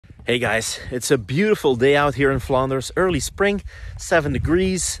Hey guys, it's a beautiful day out here in Flanders, early spring, 7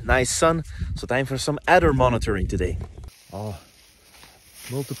 degrees, nice sun, so time for some adder monitoring today. Oh,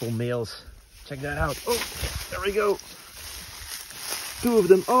 multiple males, check that out. Oh, there we go. 2 of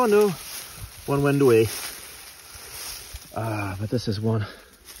them, oh no, one went away. But this is one.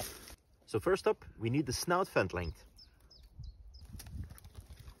 So first up, we need the snout vent length.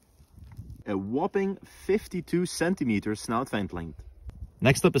 A whopping 52 centimeters snout vent length.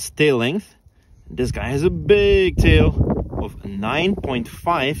 Next up is tail length. This guy has a big tail of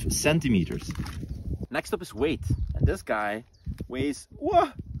 9.5 centimeters. Next up is weight. And this guy weighs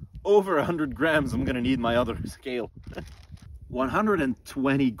over 100 grams. I'm gonna need my other scale.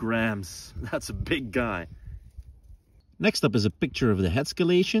 120 grams. That's a big guy. Next up is a picture of the head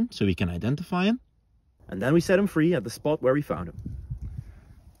scalation so we can identify him. And then we set him free at the spot where we found him.